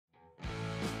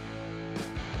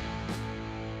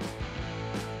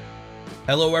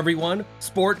Hello everyone!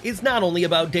 Sport is not only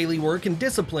about daily work and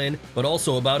discipline, but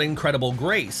also about incredible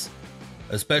grace.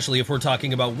 Especially if we're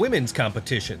talking about women's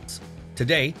competitions.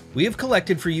 Today, we have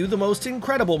collected for you the most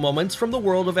incredible moments from the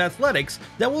world of athletics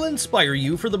that will inspire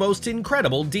you for the most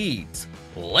incredible deeds.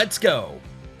 Let's go!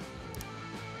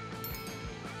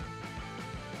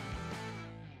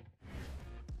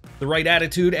 The right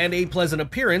attitude and a pleasant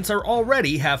appearance are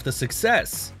already half the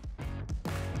success.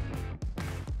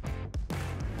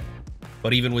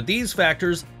 But even with these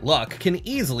factors, luck can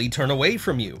easily turn away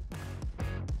from you.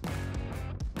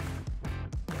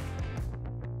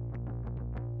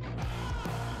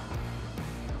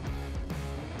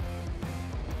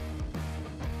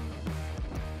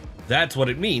 That's what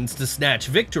it means to snatch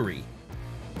victory.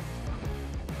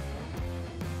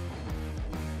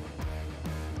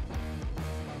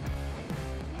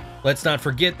 Let's not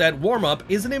forget that warm-up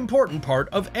is an important part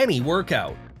of any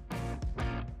workout.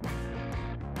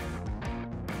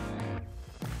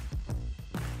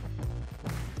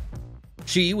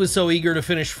 She was so eager to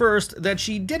finish first that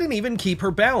she didn't even keep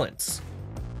her balance.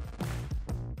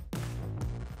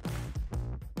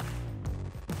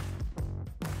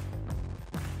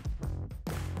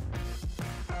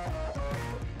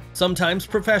 Sometimes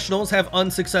professionals have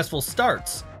unsuccessful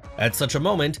starts. At such a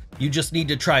moment, you just need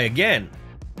to try again.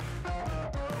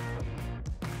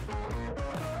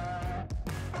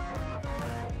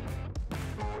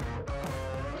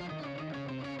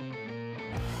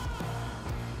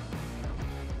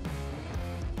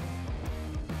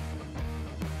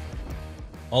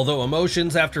 Although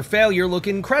emotions after failure look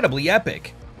incredibly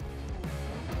epic.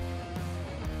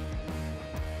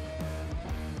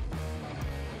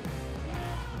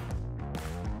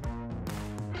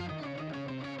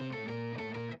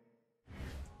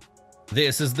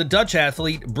 This is the Dutch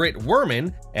athlete Brit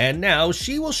Werman, and now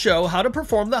she will show how to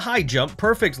perform the high jump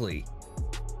perfectly.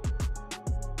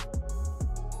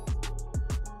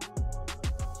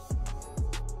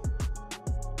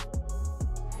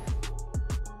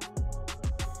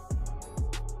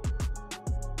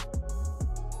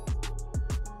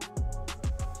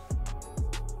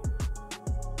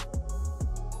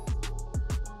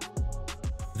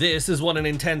 This is what an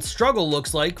intense struggle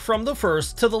looks like from the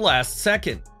first to the last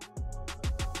second.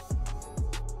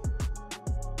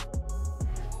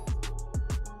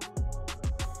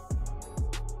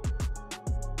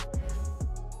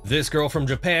 This girl from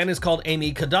Japan is called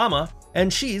Amy Kodama,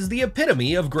 and she's the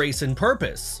epitome of grace and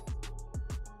purpose.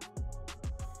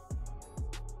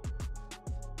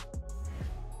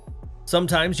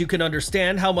 Sometimes you can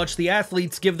understand how much the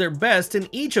athletes give their best in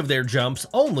each of their jumps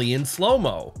only in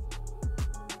slow-mo.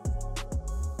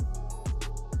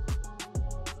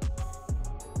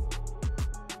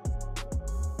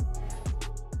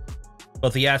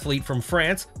 But the athlete from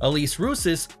France, Elise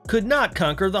Roussis, could not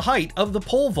conquer the height of the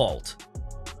pole vault.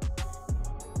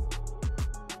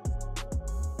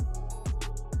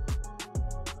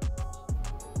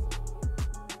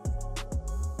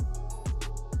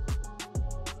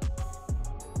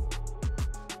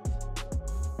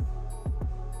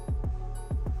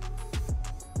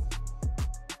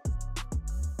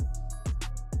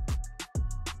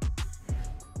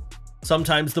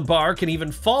 Sometimes the bar can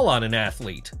even fall on an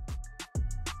athlete.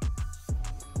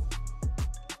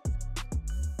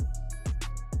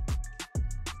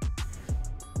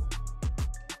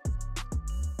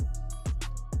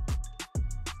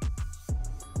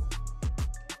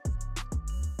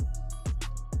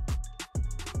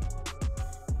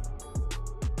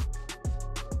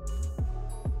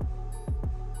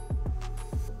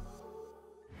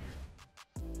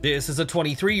 This is a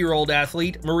 23-year-old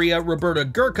athlete, Maria Roberta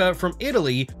Gurka from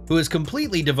Italy, who has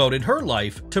completely devoted her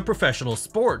life to professional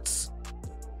sports.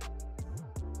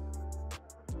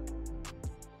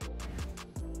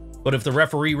 But if the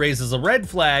referee raises a red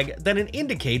flag, then it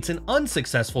indicates an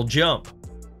unsuccessful jump.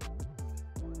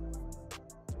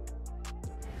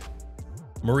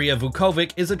 Maria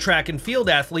Vukovic is a track and field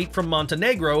athlete from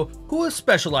Montenegro who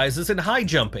specializes in high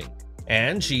jumping,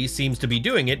 and she seems to be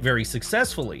doing it very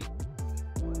successfully.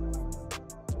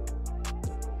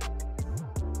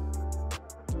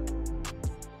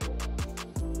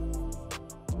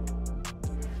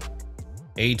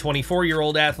 A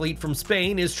 24-year-old athlete from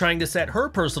Spain is trying to set her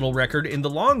personal record in the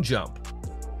long jump.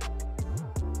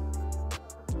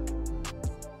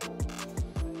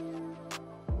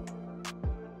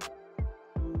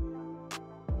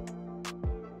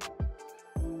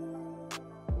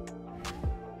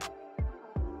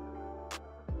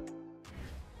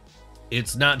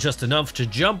 It's not just enough to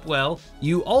jump well,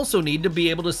 you also need to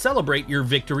be able to celebrate your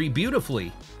victory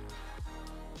beautifully.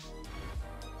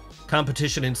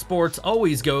 Competition in sports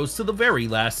always goes to the very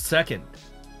last second.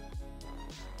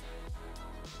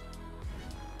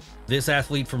 This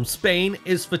athlete from Spain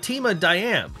is Fatima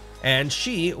Diam, and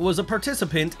she was a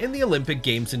participant in the Olympic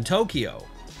Games in Tokyo.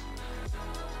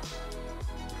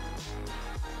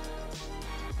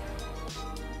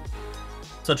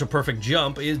 Such a perfect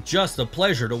jump is just a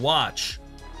pleasure to watch.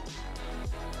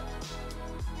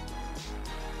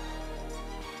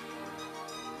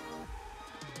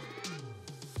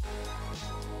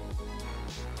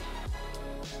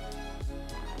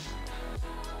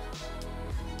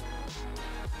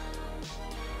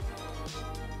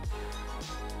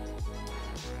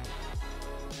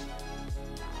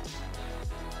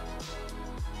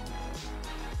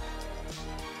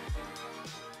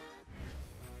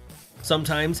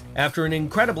 Sometimes, after an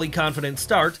incredibly confident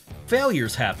start,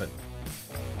 failures happen.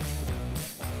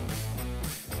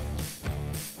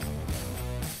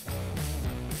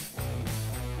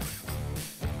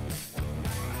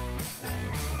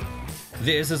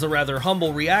 This is a rather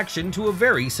humble reaction to a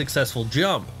very successful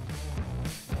jump.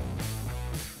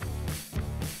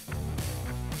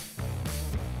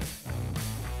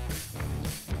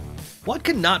 What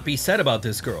cannot be said about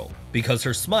this girl, because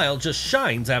her smile just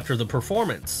shines after the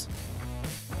performance.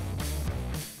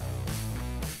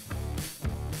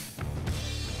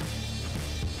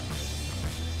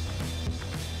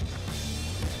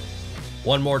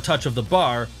 One more touch of the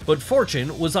bar, but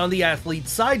fortune was on the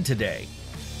athlete's side today.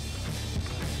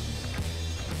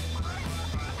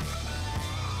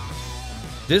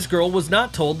 This girl was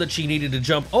not told that she needed to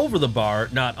jump over the bar,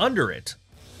 not under it.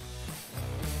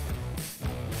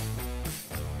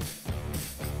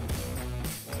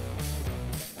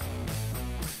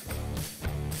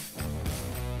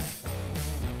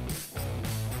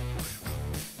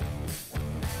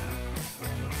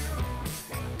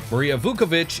 Marija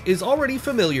Vukovic is already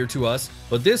familiar to us,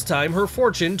 but this time her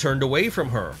fortune turned away from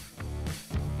her.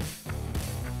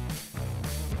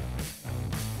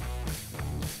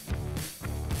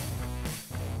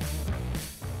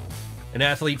 An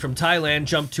athlete from Thailand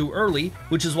jumped too early,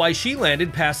 which is why she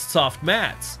landed past soft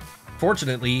mats.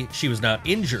 Fortunately, she was not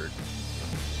injured.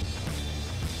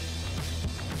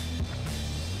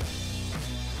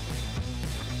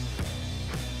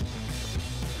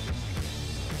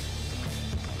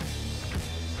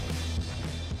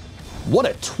 What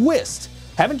a twist!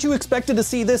 Haven't you expected to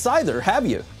see this either, have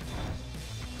you?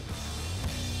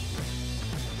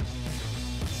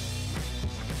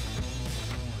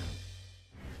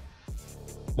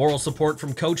 Moral support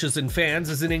from coaches and fans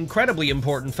is an incredibly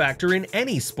important factor in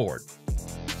any sport.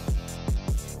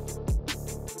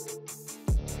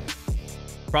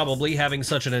 Probably having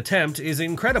such an attempt is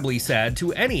incredibly sad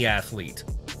to any athlete.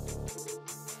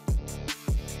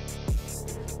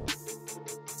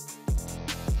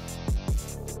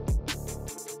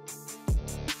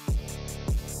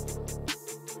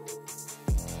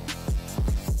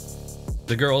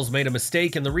 The girls made a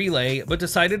mistake in the relay, but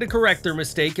decided to correct their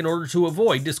mistake in order to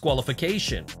avoid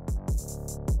disqualification.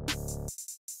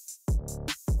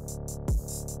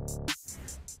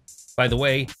 By the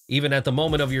way, even at the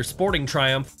moment of your sporting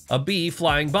triumph, a bee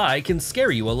flying by can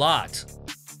scare you a lot.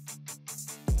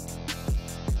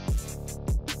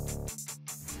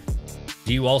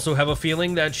 Do you also have a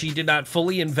feeling that she did not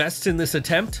fully invest in this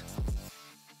attempt?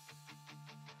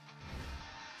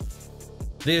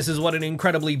 This is what an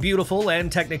incredibly beautiful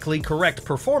and technically correct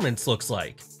performance looks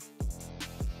like.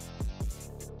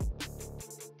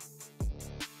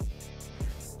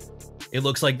 It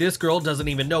looks like this girl doesn't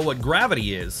even know what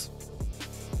gravity is.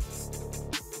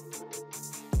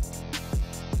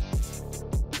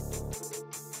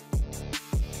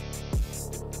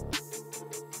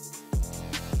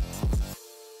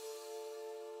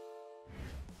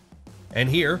 And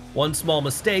here, one small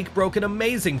mistake broke an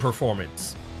amazing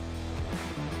performance.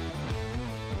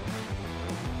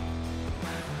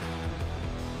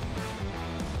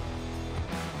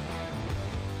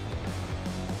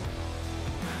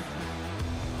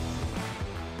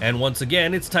 And once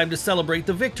again, it's time to celebrate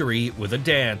the victory with a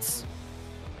dance.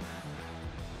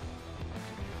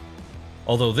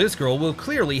 Although this girl will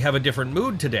clearly have a different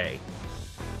mood today.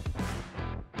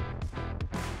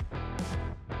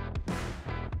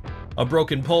 A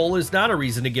broken pole is not a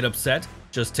reason to get upset,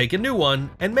 just take a new one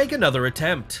and make another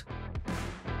attempt.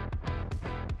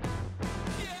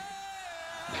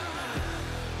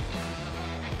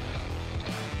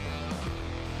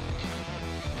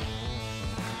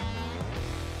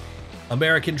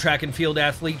 American track and field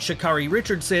athlete Sha'Carri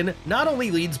Richardson not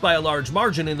only leads by a large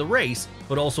margin in the race,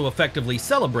 but also effectively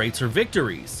celebrates her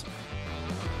victories.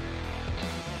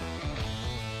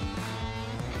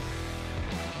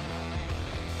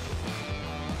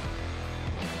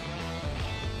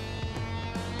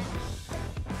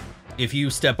 If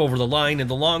you step over the line in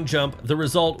the long jump, the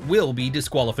result will be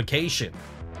disqualification.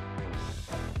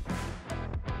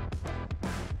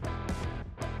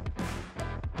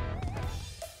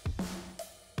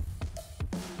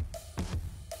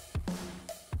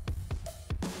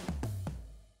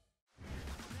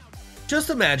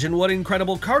 Just imagine what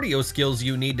incredible cardio skills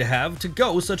you need to have to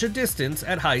go such a distance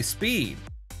at high speed.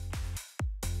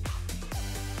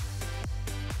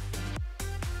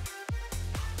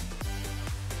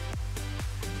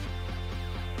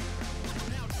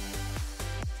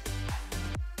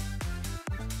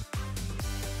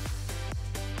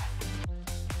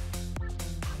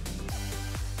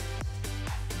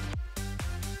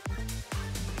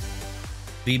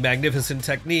 The magnificent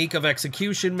technique of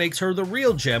execution makes her the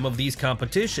real gem of these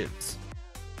competitions.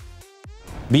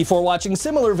 Before watching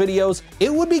similar videos,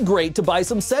 it would be great to buy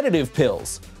some sedative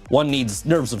pills. One needs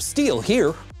nerves of steel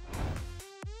here.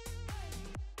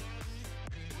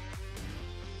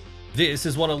 This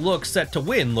is what a look set to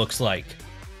win looks like.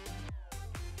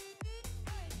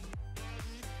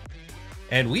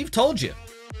 And we've told you.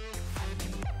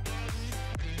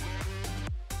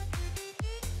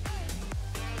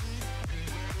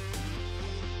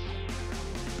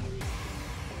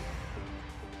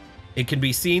 It can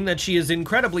be seen that she is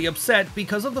incredibly upset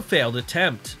because of the failed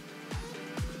attempt.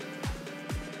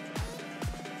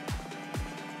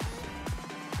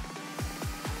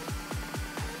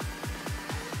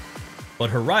 But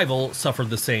her rival suffered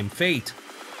the same fate.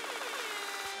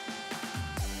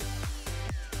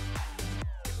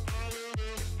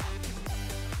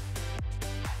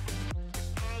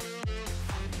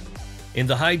 In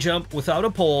the high jump without a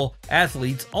pole,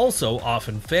 athletes also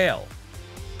often fail.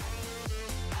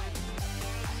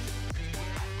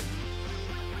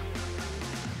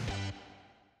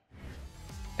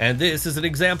 And this is an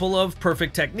example of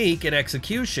perfect technique and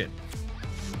execution.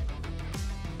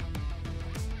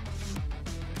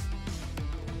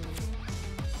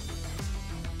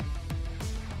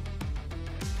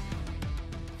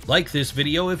 Like this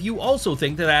video if you also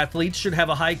think that athletes should have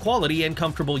a high quality and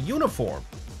comfortable uniform.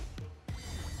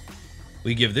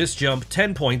 We give this jump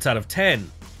 10 points out of 10.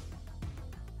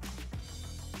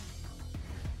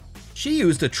 She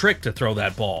used a trick to throw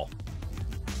that ball.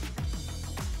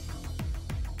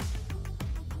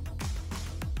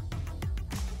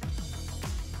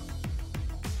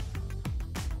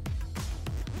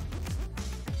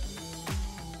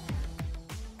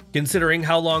 Considering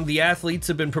how long the athletes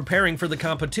have been preparing for the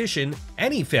competition,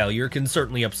 any failure can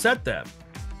certainly upset them.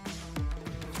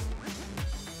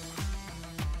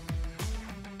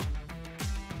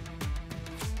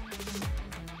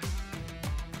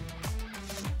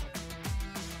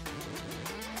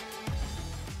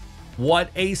 What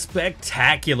a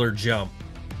spectacular jump!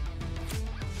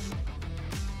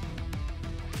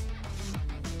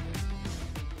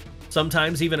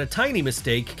 Sometimes even a tiny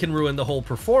mistake can ruin the whole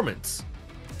performance.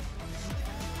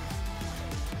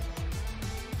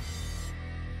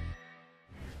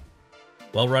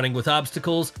 While running with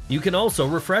obstacles, you can also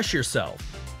refresh yourself.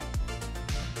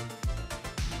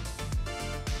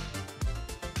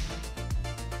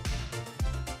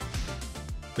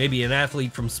 Maybe an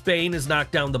athlete from Spain has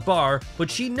knocked down the bar, but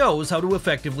she knows how to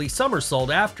effectively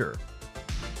somersault after.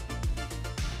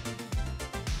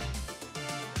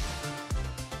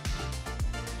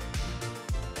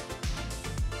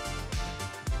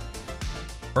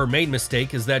 Her main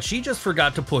mistake is that she just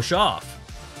forgot to push off.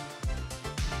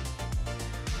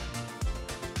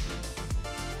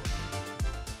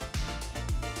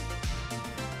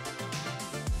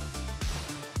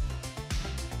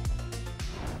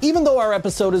 Even though our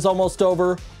episode is almost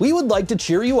over, we would like to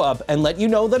cheer you up and let you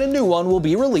know that a new one will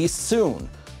be released soon.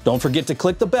 Don't forget to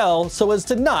click the bell so as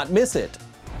to not miss it.